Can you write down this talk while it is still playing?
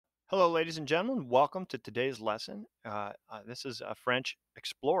Hello, ladies and gentlemen. Welcome to today's lesson. This is a French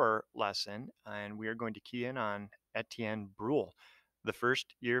explorer lesson, and we are going to key in on Etienne Brule, the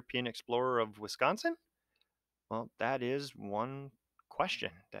first European explorer of Wisconsin. Well, that is one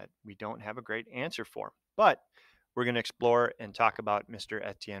question that we don't have a great answer for, but we're going to explore and talk about Mr.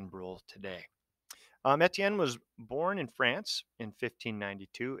 Etienne Brule today. Etienne was born in France in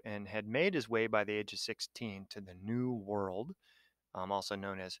 1592 and had made his way by the age of 16 to the New World, also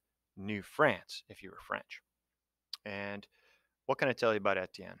known as New France, if you were French. And what can I tell you about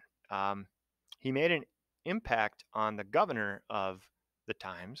Etienne? Um, he made an impact on the governor of the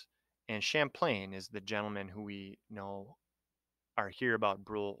times, and Champlain is the gentleman who we know or hear about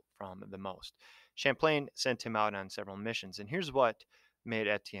Brule from the most. Champlain sent him out on several missions, and here's what made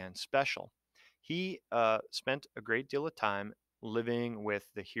Etienne special. He spent a great deal of time living with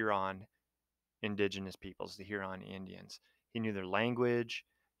the Huron indigenous peoples, the Huron Indians. He knew their language,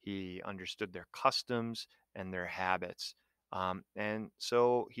 he understood their customs and their habits. And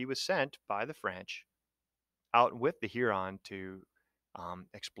so he was sent by the French out with the Huron to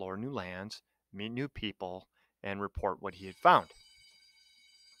explore new lands, meet new people, and report what he had found.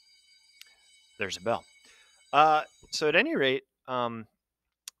 There's a bell. So, at any rate,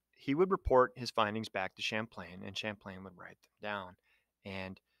 he would report his findings back to Champlain, and Champlain would write them down.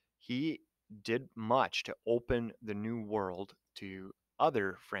 And he did much to open the New World to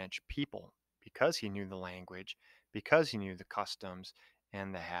other French people because he knew the language, because he knew the customs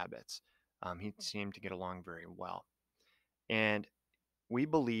and the habits. He seemed to get along very well. And we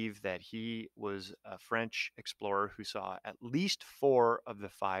believe that he was a French explorer who saw at least four of the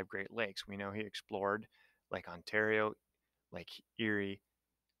five Great Lakes. We know he explored Lake Ontario, Lake Erie,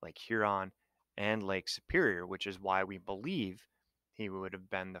 Lake Huron, and Lake Superior, which is why we believe he would have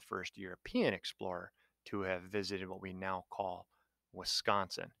been the first European explorer to have visited what we now call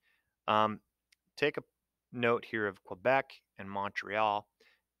Wisconsin. Um, take a note here of Quebec and Montreal,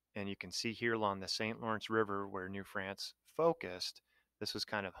 and you can see here along the St. Lawrence River where New France focused. This was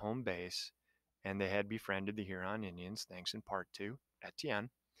kind of home base, and they had befriended the Huron Indians, thanks in part to Etienne. And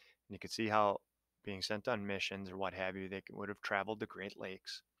you can see how being sent on missions or what have you, they would have traveled the Great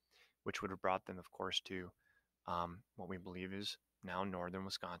Lakes, which would have brought them, of course, to what we believe is now northern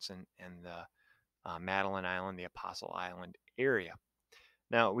Wisconsin and the Madeline Island, the Apostle Island area.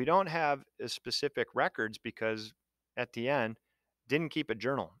 Now, we don't have specific records because Etienne didn't keep a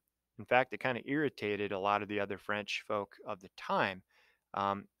journal. In fact, it kind of irritated a lot of the other French folk of the time.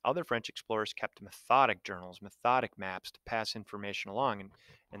 Other French explorers kept methodic journals, methodic maps to pass information along,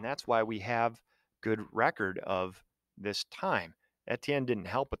 and that's why we have good record of this time. Etienne didn't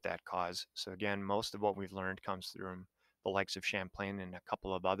help with that cause. So again, most of what we've learned comes through the likes of Champlain and a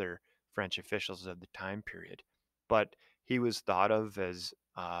couple of other French officials of the time period. But he was thought of as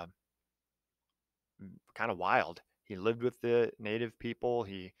kind of wild. He lived with the native people.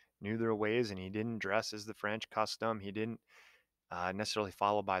 He knew their ways, and he didn't dress as the French custom. He didn't necessarily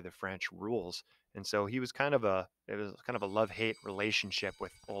follow by the French rules, and so he was it was kind of a love-hate relationship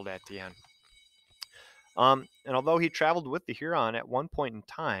with old Etienne. And although he traveled with the Huron at one point in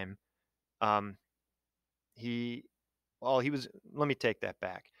time, um, he he was. Let me take that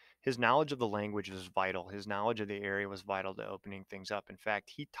back. His knowledge of the language was vital. His knowledge of the area was vital to opening things up. In fact,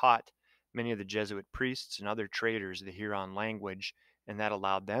 he taught many of the Jesuit priests and other traders the Huron language, and that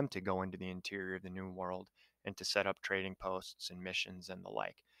allowed them to go into the interior of the New World and to set up trading posts and missions and the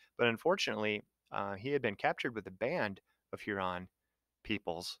like. But unfortunately, he had been captured with a band of Huron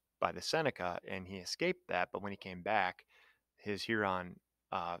peoples by the Seneca, and he escaped that. But when he came back, his Huron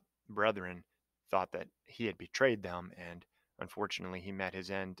brethren thought that he had betrayed them, and unfortunately, he met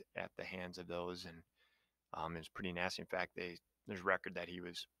his end at the hands of those, and it was pretty nasty. In fact, there's record that he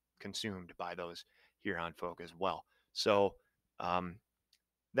was consumed by those Huron folk as well. So, um,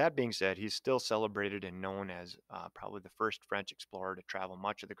 that being said, he's still celebrated and known as probably the first French explorer to travel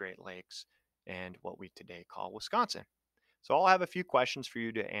much of the Great Lakes and what we today call Wisconsin. So I'll have a few questions for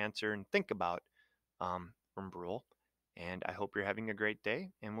you to answer and think about from Brule. And I hope you're having a great day,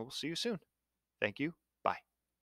 and we'll see you soon. Thank you